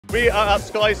We are at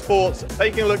Sky Sports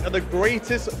taking a look at the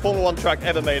greatest Formula 1 track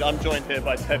ever made. I'm joined here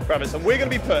by Ted Kravitz, and we're going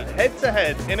to be put head to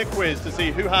head in a quiz to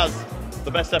see who has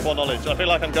the best F1 knowledge. I feel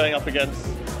like I'm going up against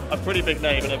a pretty big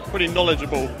name and a pretty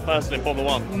knowledgeable person in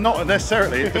Formula 1. Not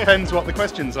necessarily, it depends what the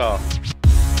questions are.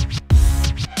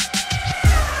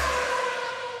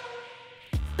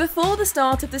 Before the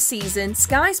start of the season,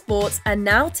 Sky Sports and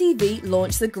Now TV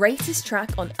launched the greatest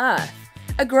track on Earth,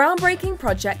 a groundbreaking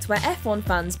project where F1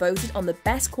 fans voted on the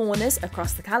best corners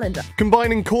across the calendar.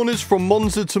 Combining corners from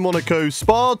Monza to Monaco,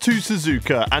 Spa to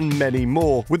Suzuka, and many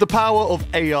more. With the power of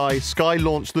AI, Sky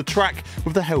launched the track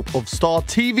with the help of star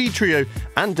TV trio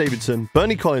Ann Davidson,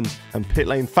 Bernie Collins, and pit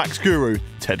lane facts guru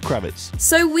Ted Kravitz.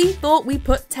 So we thought we'd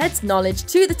put Ted's knowledge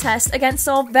to the test against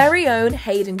our very own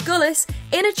Hayden Gullis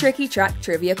in a tricky track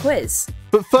trivia quiz.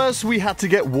 But first we had to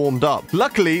get warmed up.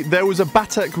 Luckily, there was a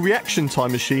Batek reaction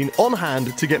time machine on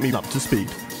hand to get me up to speed.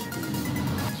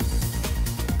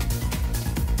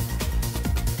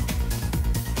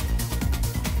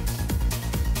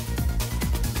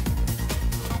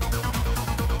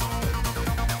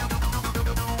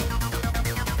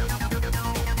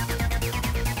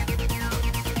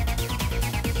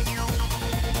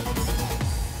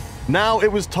 Now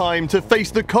it was time to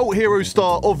face the cult hero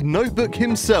star of Notebook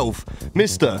himself,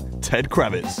 Mr. Ted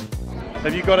Kravitz.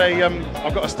 Have you got a,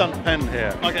 I've got a stunt pen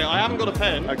here. Okay, I haven't got a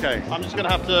pen. Okay. I'm just going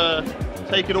to have to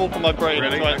take it all from my brain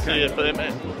and try and see if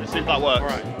that works.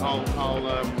 All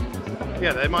right,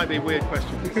 yeah, there might be weird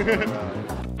questions.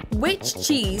 Which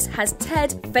cheese has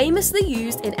Ted famously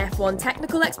used in F1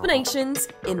 technical explanations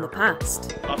in the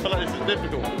past? I feel like this is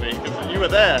difficult for me because you were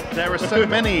there. There are so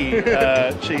many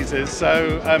cheeses.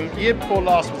 So year before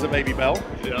last was at Baby Bell,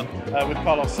 with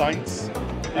Carlos Sainz.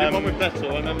 You did one with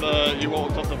Vettel. I remember you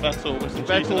walked up to Vettel with some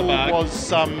cheese in the bag. Vettel was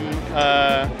some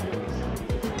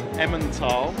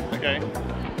Emmental. Okay.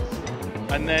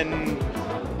 And then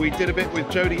we did a bit with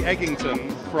Jodie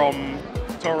Eggington from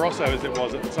Toro Rosso, as it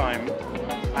was at the time,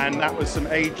 and that was some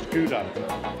aged Gouda.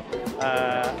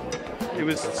 It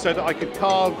was so that I could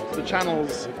carve the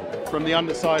channels from the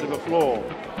underside of a floor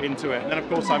into it. And then, of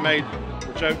course, I made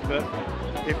the joke that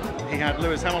if he had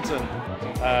Lewis Hamilton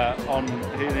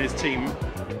in his team,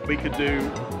 we could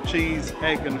do cheese,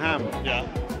 egg, and ham. Yeah.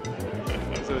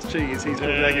 So it's cheese, he's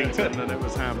called Eggington, and it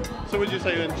was ham. So would you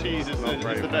say then cheese is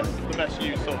the best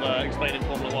use of explaining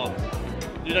Formula 1?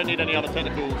 You don't need any other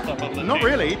technical stuff other than Not cheese?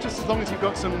 really, just as long as you've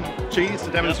got some cheese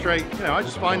to demonstrate. You know, I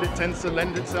just find it tends to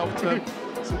lend itself to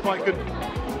some quite good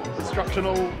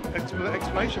instructional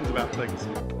explanations about things.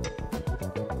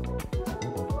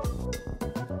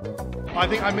 I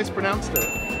think I mispronounced it,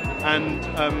 and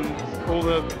all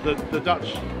the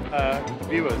Dutch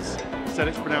viewers said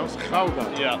it's pronounced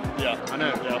Gouda. Yeah. I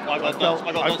know. Yeah. I got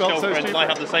Dutch girlfriends and I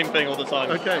have the same thing all the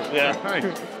time. Okay. Yeah. Right.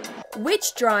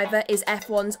 Which driver is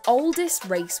F1's oldest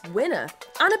race winner?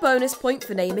 And a bonus point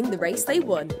for naming the race they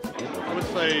won. I would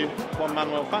say Juan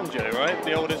Manuel Fangio, right?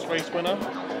 The oldest race winner.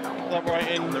 Is that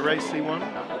right? In The race he won?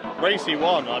 race he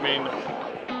won. I mean,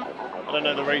 I don't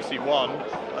know the race he won.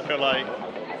 I feel like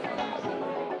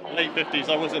late 50s.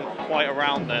 I wasn't quite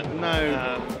around then.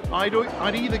 No. I'd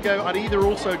either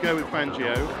also go with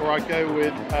Fangio, or I'd go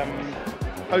with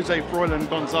Jose Froilan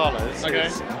Gonzalez,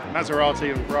 his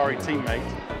Maserati and Ferrari teammate.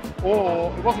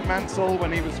 Or it wasn't Mansell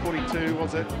when he was 42,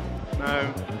 was it?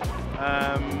 No.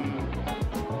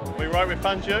 We right with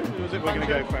Fangio? Was it We're going to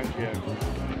go Fangio?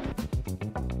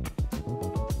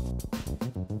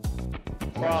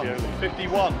 Fangio.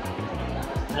 51.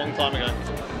 Long time ago.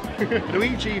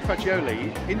 Luigi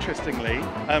Fagioli, interestingly,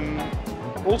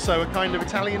 also a kind of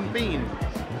Italian bean.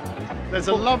 There's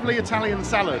a lovely Italian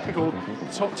salad called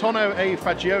tonno e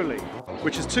fagioli,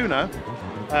 which is tuna,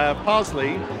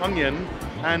 parsley, onion,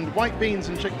 and white beans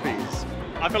and chickpeas.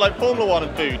 I feel like Formula 1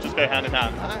 and food just go hand in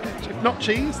hand. If not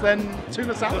cheese, then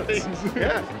tuna salads.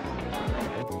 Yeah.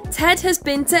 Ted has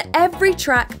been to every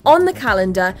track on the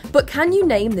calendar, but can you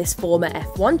name this former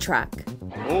F1 track?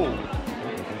 Oh.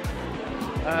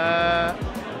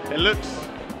 It looks...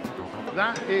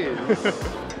 That is...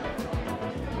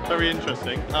 very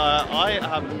interesting. I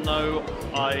have no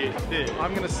idea.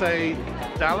 I'm going to say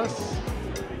Dallas.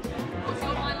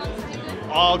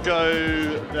 I'll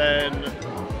go then...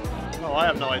 Oh, I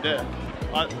have no idea.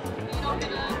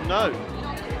 No.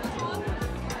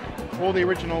 Or the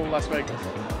original Las Vegas.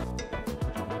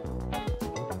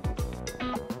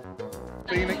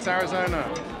 Phoenix,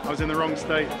 Arizona. I was in the wrong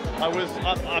state. I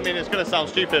mean, it's going to sound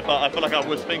stupid, but I feel like I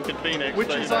was thinking Phoenix. Which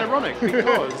is ironic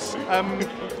because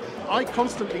I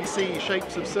constantly see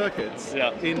shapes of circuits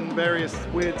Yeah. in various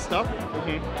weird stuff.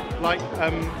 Like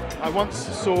I once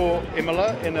saw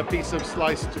Imola in a piece of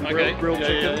sliced grilled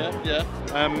chicken.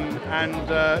 And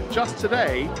just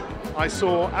today I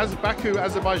saw Baku,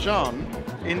 Azerbaijan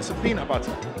in some peanut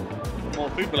butter. More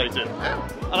food related.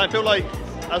 And I feel like,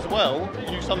 as well,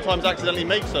 you sometimes accidentally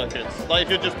make circuits. Like if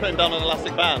you're just putting down an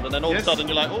elastic band and then all of a sudden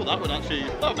you're like, oh, that would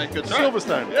make good track.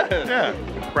 Silverstone. Yeah.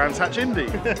 Brands Hatch Indy.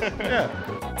 Yeah.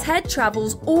 Ted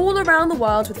travels all around the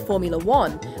world with Formula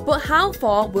One, but how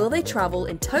far will they travel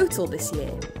in total this year?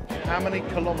 How many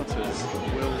kilometres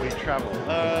will we travel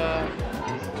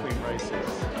between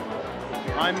races?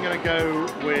 I'm going to go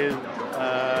with,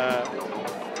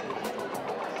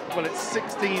 well, it's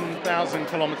 16,000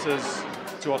 kilometres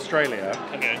to Australia.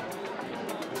 Okay.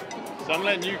 So I'm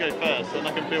letting you go first, and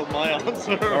I can build my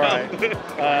answer All around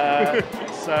right.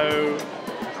 So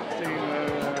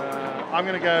I'm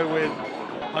going to go with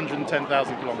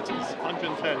 110,000 kilometres.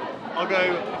 110. I'll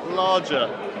go larger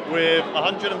with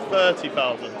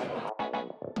 130,000.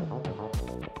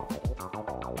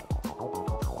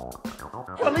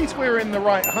 Well, at least we're in the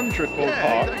right 100 ballpark.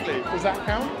 Yeah, exactly. Does that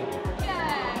count?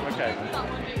 Okay.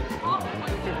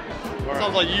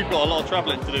 Sounds like you've got a lot of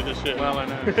travelling to do this year. Well, I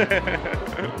know.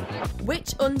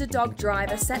 Which underdog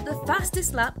driver set the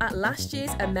fastest lap at last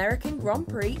year's American Grand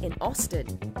Prix in Austin?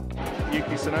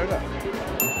 Yuki Tsunoda.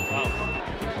 Wow.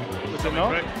 Was it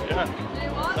not? Yeah.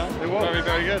 It was. Very,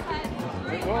 very good.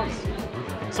 It was.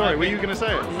 Sorry, were you going to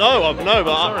say it? No, but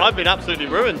I've been absolutely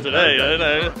ruined today. Okay. You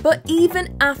know. But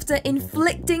even after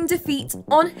inflicting defeat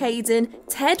on Hayden,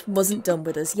 Ted wasn't done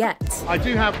with us yet. I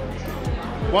do have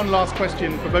one last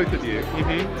question for both of you.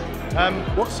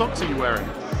 What socks are you wearing?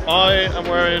 I am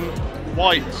wearing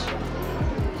white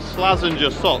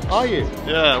Slazenger socks. Are you?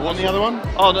 Yeah. And the other one?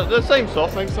 Oh, the same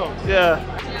socks. Same socks. Yeah.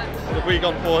 What have we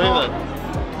gone for here then?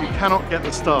 You cannot get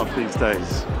the staff these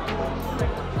days.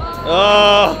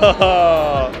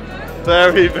 Oh,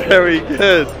 very, very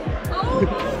good.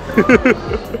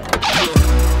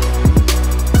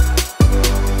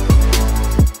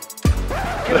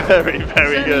 Very,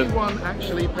 very Does good. anyone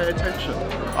actually pay attention?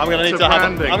 I'm gonna need to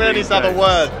have a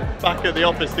word back at the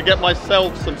office to get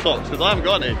myself some socks because I haven't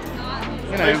got any.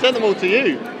 I sent them all to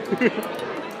you.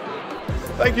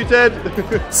 Thank you, Ted.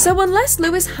 So unless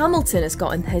Lewis Hamilton has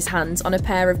gotten his hands on a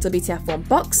pair of WTF1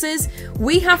 boxes,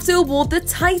 we have to award the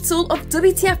title of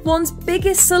WTF1's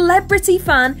biggest celebrity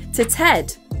fan to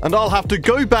Ted. And I'll have to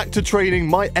go back to training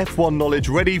my F1 knowledge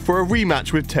ready for a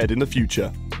rematch with Ted in the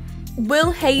future.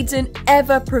 Will Hayden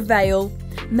ever prevail?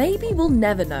 Maybe we'll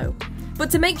never know. But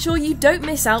to make sure you don't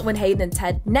miss out when Hayden and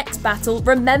Ted next battle,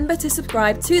 remember to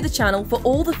subscribe to the channel for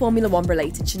all the Formula 1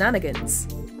 related shenanigans.